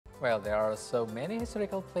Well, there are so many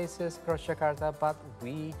historical places across Jakarta, but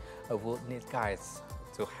we would need guides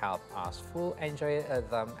to help us full enjoy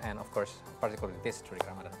them, and of course, particularly this during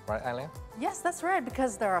Ramadan, right, Alia? Yes, that's right,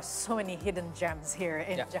 because there are so many hidden gems here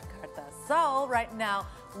in Jakarta. So right now,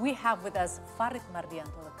 we have with us Farid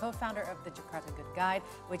Mardiyanto, the co-founder of the Jakarta Good Guide,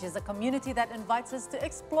 which is a community that invites us to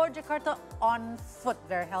explore Jakarta on foot.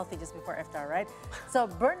 Very healthy just before iftar, right? So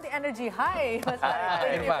burn the energy. Hi, Farid.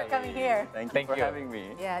 Thank you for coming here. Thank you for having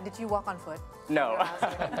me. Yeah, did you walk on foot? No,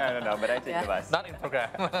 no, but I take the bus. Not in program.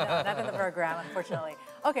 No, not in the program, unfortunately.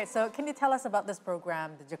 Okay, so can you tell us about this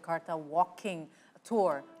program, the Jakarta Walking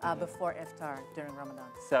Tour before iftar during Ramadan?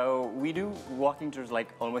 So we do walking tours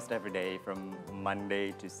like almost every day from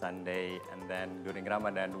Monday to Sunday, and then during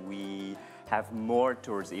Ramadan we have more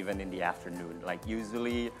tours even in the afternoon. Like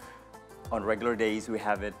usually on regular days we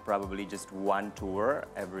have it probably just one tour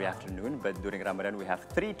every afternoon, but during Ramadan we have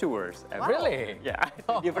 3 tours. Really? Yeah,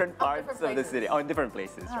 different parts of the city, on different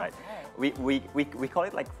places, right? We call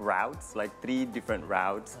it like routes, like 3 different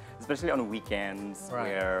routes, especially on weekends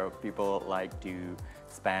where people like to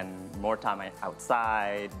spend more time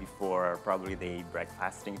outside before probably they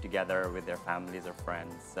breakfasting together with their families or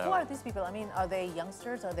friends. So, who are these people? I mean, are they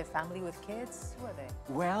youngsters? Are they family with kids? Who are they?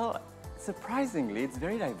 Well, surprisingly, it's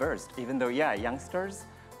very diverse, even though, yeah, youngsters,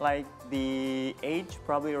 like the age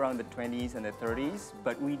probably around the 20s and the 30s,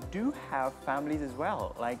 but we do have families as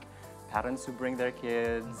well, like parents who bring their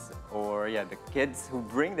kids, or yeah, the kids who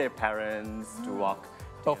bring their parents to walk.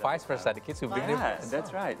 Oh, vice versa, the kids who bring their parents.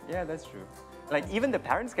 That's right. Yeah, that's true. Like even the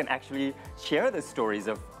parents can actually share the stories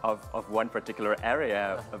of one particular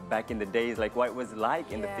area back in the days, like what it was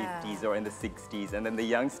like in the 50s or in the 60s, and then the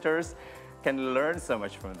youngsters can learn so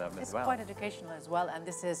much from them as well. It's quite educational as well, and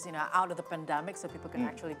this is, you know, out of the pandemic, so people can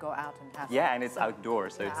actually go out and have fun. And it's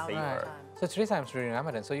outdoors, so it's safer. Right. So 3 times during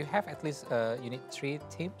Ramadan, so you have at least, you need 3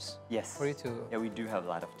 teams? Yes. For you to... Yeah, we do have a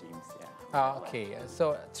lot of teams, okay,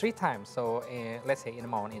 so 3 times, so let's say in a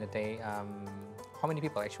month, in a day, how many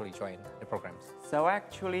people actually join the programs? So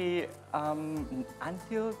actually,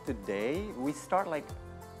 until today, we start like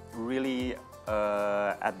really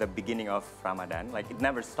at the beginning of Ramadan, like it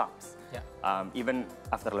never stops. Even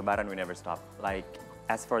after Lebaran, we never stop. Like,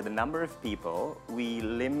 as for the number of people, we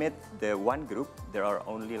limit the one group. There are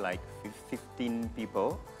only like 15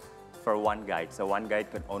 people for one guide. So one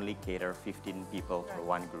guide could only cater 15 people for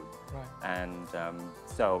one group. And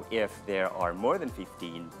so if there are more than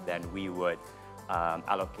 15, then we would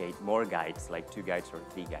allocate more guides, like 2 guides or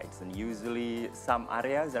 3 guides. And usually some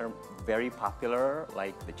areas are very popular,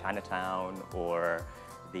 like the Chinatown or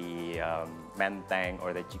the Menteng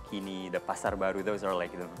or the Cikini, the Pasar Baru. Those are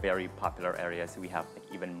like the very popular areas. We have like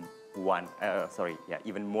even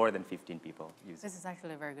even more than 15 people use it. This is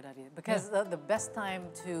actually a very good idea, because the best time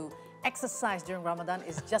to exercise during Ramadan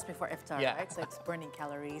is just before iftar, right? So it's burning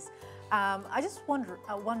calories. I just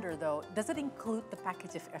wonder though, does it include the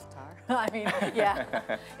package of iftar? I mean,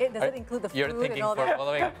 does it include the food? You're thinking and all for that?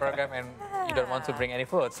 following the program and you don't want to bring any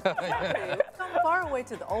food. So. We've come far away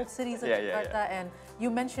to the old cities of Jakarta, and you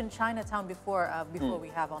mentioned Chinatown before we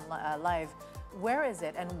have on live. Where is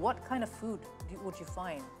it, and what kind of food would you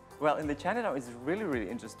find? Well, in the Chinatown, it's really, really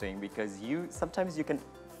interesting because sometimes you can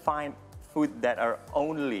find food that are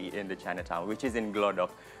only in the Chinatown, which is in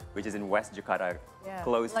Glodok, which is in West Jakarta,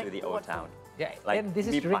 close to the old town. Yeah, like and this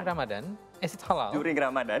is during Ramadan. Is it halal? During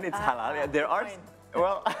Ramadan, it's halal. Yeah, there are,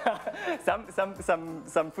 well,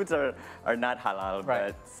 some foods are not halal,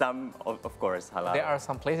 but some, of course, halal. There are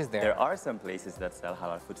some places there. There are some places that sell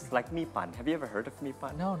halal foods, like mipan. Have you ever heard of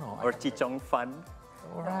mipan? No, no. Or chichong fan.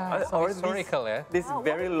 So historical, this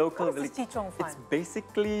very local village. It's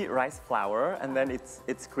basically rice flour, and then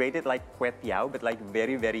it's created like kway teow, but like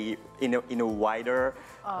very, very in a wider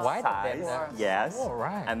size. Yes.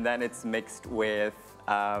 And then it's mixed with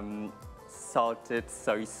salted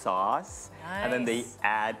soy sauce, and then they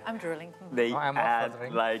add. I'm drooling. They add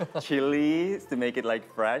like chili to make it like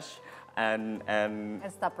fresh. And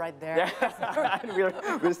stop right there. And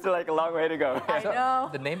we're still like a long way to go. I know.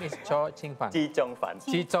 The name is Cho Ching Fan. Chi Chong Fan.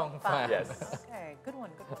 Chi Chong Fan. Yes. Okay, good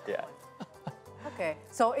one. Yeah. Okay,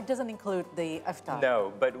 so it doesn't include the iftar.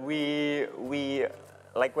 No, but we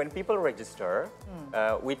like when people register,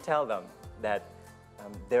 we tell them that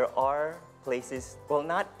there are places. Well,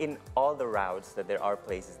 not in all the routes that there are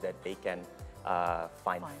places that they can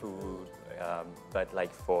find food. But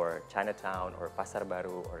like for Chinatown or Pasar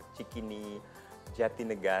Baru or Cikini,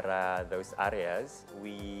 Jatinegara, those areas,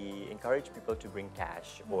 we encourage people to bring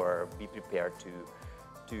cash or be prepared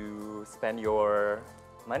to spend your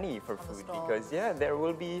money for On the food stalls. because there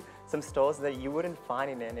will be some stalls that you wouldn't find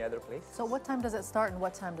in any other place. So what time does it start and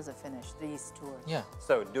what time does it finish, these tours? Yeah.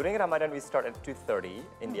 So during Ramadan, we start at 2:30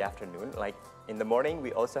 in the afternoon. Like in the morning,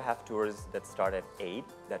 we also have tours that start at 8,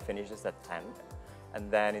 that finishes at 10. And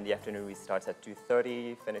then in the afternoon, we start at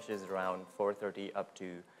 2:30, finishes around 4:30 up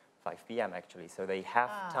to 5 p.m. actually. So they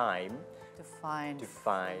have time To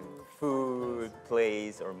find food,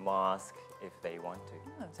 place, or mosque if they want to.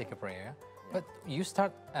 Take a prayer. But you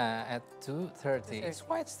start at 2:30. It's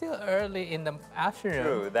quite still early in the afternoon.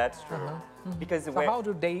 True, that's true. Because So how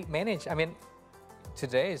do they manage? I mean,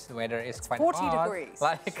 today's weather is quite 40 hot. degrees.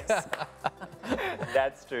 Like,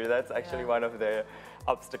 That's true. That's actually one of the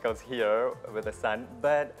obstacles here with the sun.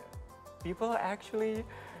 But people are actually,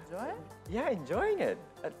 Enjoy it? enjoying it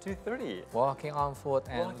at 2:30. walking on foot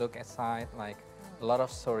and look aside, like a lot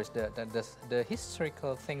of stories, the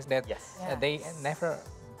historical things that Yes. they never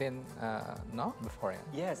been known before.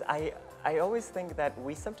 Yes, I always think that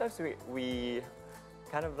sometimes we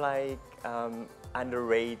kind of like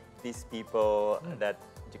underrate these people that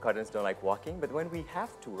Jakartans don't like walking, but when we have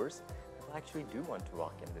tours, people actually do want to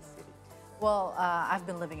walk in the city. Well, I've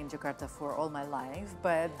been living in Jakarta for all my life,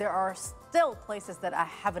 but there are still places that I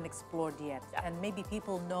haven't explored yet. And maybe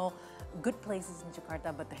people know good places in Jakarta,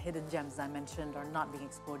 but the hidden gems I mentioned are not being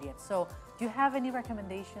explored yet. So do you have any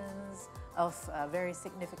recommendations of very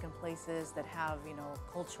significant places that have,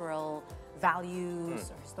 cultural values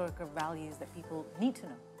or historical values that people need to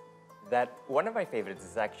know? That one of my favorites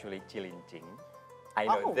is actually Cilincing. I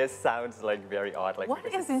know this sounds like very odd, like What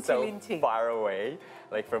because is in it's so Cilincing? far away.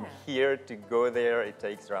 Like from here to go there, it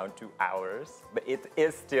takes around 2 hours. But it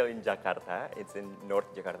is still in Jakarta. It's in North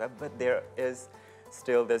Jakarta. But there is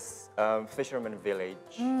still this fisherman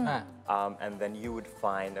village, and then you would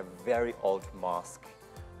find a very old mosque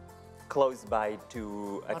close by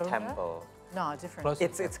to a Marunda? temple. No, different. Close-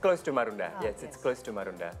 It's close to Marunda. Yes, it's yes. close to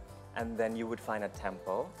Marunda. And then you would find a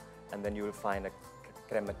temple, and then you will find a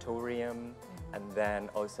crematorium, and then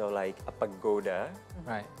also like a pagoda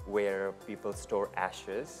Right. where people store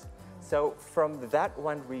ashes. So from that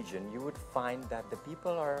one region, you would find that the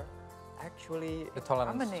people are actually The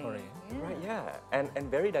tolerance Harmony. story. right,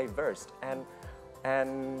 and very diverse. And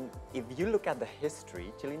if you look at the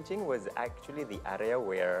history, Cilincing was actually the area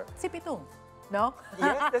where Sipitung? No?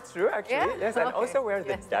 yes, that's true actually. Yeah? Yes, and Okay. also where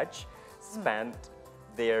the Yes. Dutch spent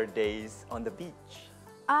their days on the beach.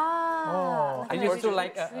 Oh, I a used to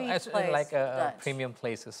retreat place, like Dutch. premium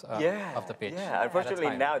places of the beach. Yeah, at that unfortunately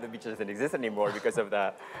time. now the beach doesn't exist anymore because of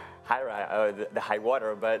the high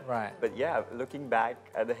water. But Right. but yeah, looking back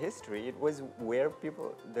at the history, it was where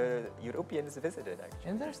the Europeans visited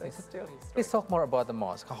actually. Interesting. So it's still Please historic. talk more about the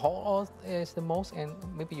mosque. How old is the mosque, and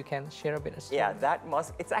maybe you can share a bit of story. Yeah, that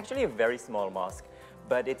mosque, it's actually a very small mosque,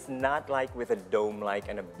 but it's not like with a dome like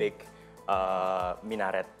and a big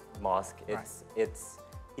minaret mosque.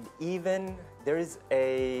 There is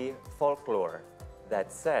a folklore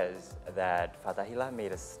that says that Fatahillah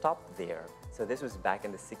made a stop there. So this was back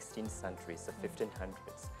in the 16th century, so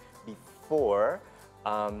 1500s, before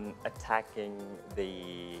attacking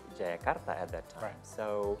the Jakarta at that time. Right.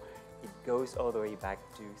 So it goes all the way back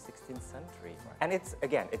to 16th century. And it's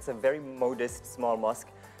a very modest, small mosque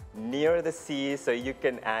near the sea, so you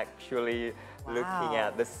can actually looking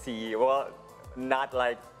at the sea. Well, not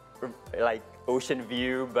like ocean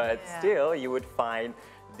view, but still you would find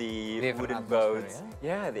the Different wooden atmosphere, boats.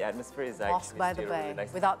 Yeah, the atmosphere is Mosque actually by the still bay, really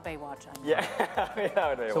nice. without Baywatch. I mean. Yeah,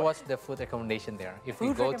 without a So what's the food recommendation there? If we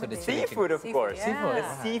Food go to the recommendation? seafood, of Seafood, course. yeah.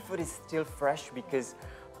 The seafood is still fresh because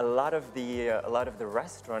a lot of the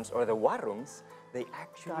restaurants or the warungs, they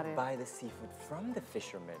actually buy the seafood from the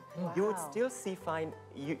fishermen. You would still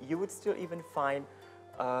you would still even find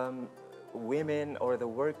women or the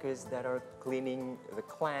workers that are cleaning the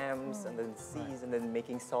clams and then seas and then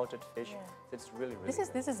making salted fish. So it's really, really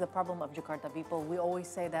good. This is the problem of Jakarta people. We always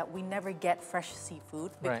say that we never get fresh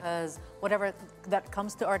seafood Right. because whatever that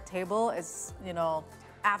comes to our table is,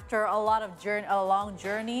 after a long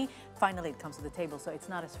journey, finally it comes to the table. So it's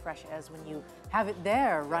not as fresh as when you have it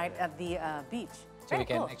there, right at the beach. So we Very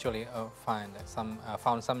can cool. actually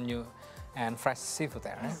found some new and fresh seafood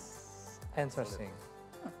there. Right? Interesting.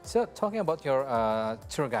 So talking about your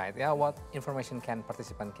tour guide, what information can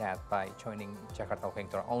participant get by joining Jakarta Walking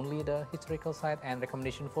Tour? Only the historical side and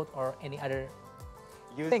recommendation food, or any other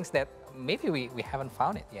things that maybe we haven't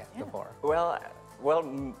found it yet before? Well,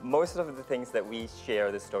 most of the things that we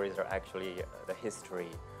share, the stories are actually the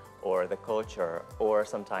history or the culture, or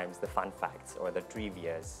sometimes the fun facts or the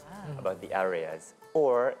trivias about the areas,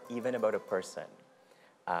 or even about a person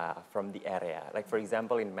from the area. Like for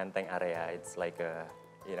example, in Menteng area, it's like a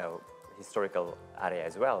historical area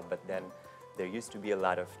as well, but then there used to be a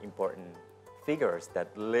lot of important figures that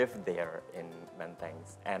lived there in Mentengs,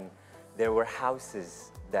 and there were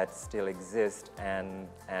houses that still exist, and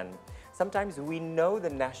sometimes we know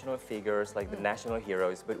the national figures, like the national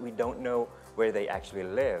heroes, but we don't know where they actually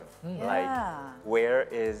live. Like, where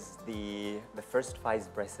is the first vice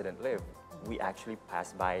president live? We actually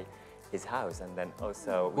passed by his house, and then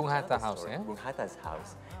also Bung Hatta house, yeah? Bung Hatta's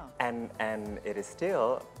house, and it is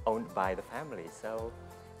still owned by the family. So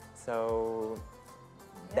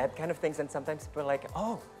that kind of things, and sometimes people are like,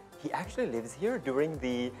 oh, he actually lives here during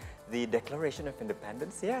the Declaration of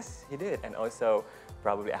Independence. Yes, he did. And also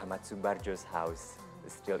probably Ahmad Subarjo's house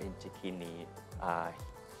is still in Cikini.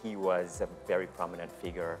 He was a very prominent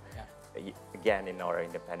figure, again, in our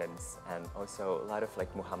independence. And also a lot of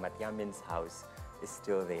like Muhammad Yamin's house is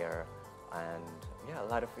still there. And yeah, a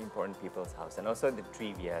lot of important people's house. And also the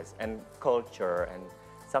trivias and culture. And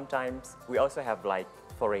sometimes we also have like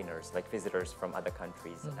foreigners, like visitors from other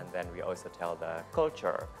countries, and then we also tell the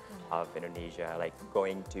culture of Indonesia, like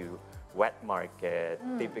going to wet market,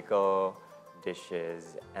 typical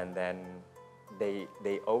dishes, and then they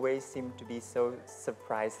always seem to be so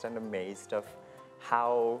surprised and amazed of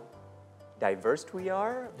how diverse we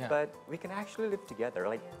are, but we can actually live together.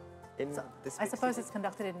 Like in this I suppose it's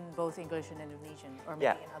conducted in both English and Indonesian, or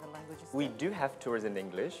maybe in other languages. We do have tours in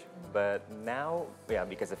English, but now,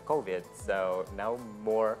 because of COVID, so now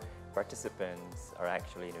more participants are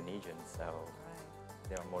actually Indonesian, so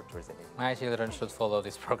there are more tours in English. My children should follow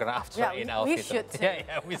this program after in our we should too.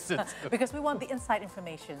 Yeah, we should too. Because we want the inside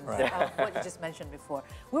information of what you just mentioned before.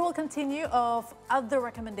 We will continue of other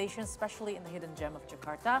recommendations, especially in the hidden gem of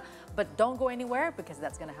Jakarta, but don't go anywhere because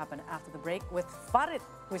that's going to happen after the break with Farid,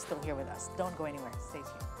 who is still here with us. Don't go anywhere. Stay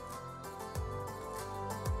tuned.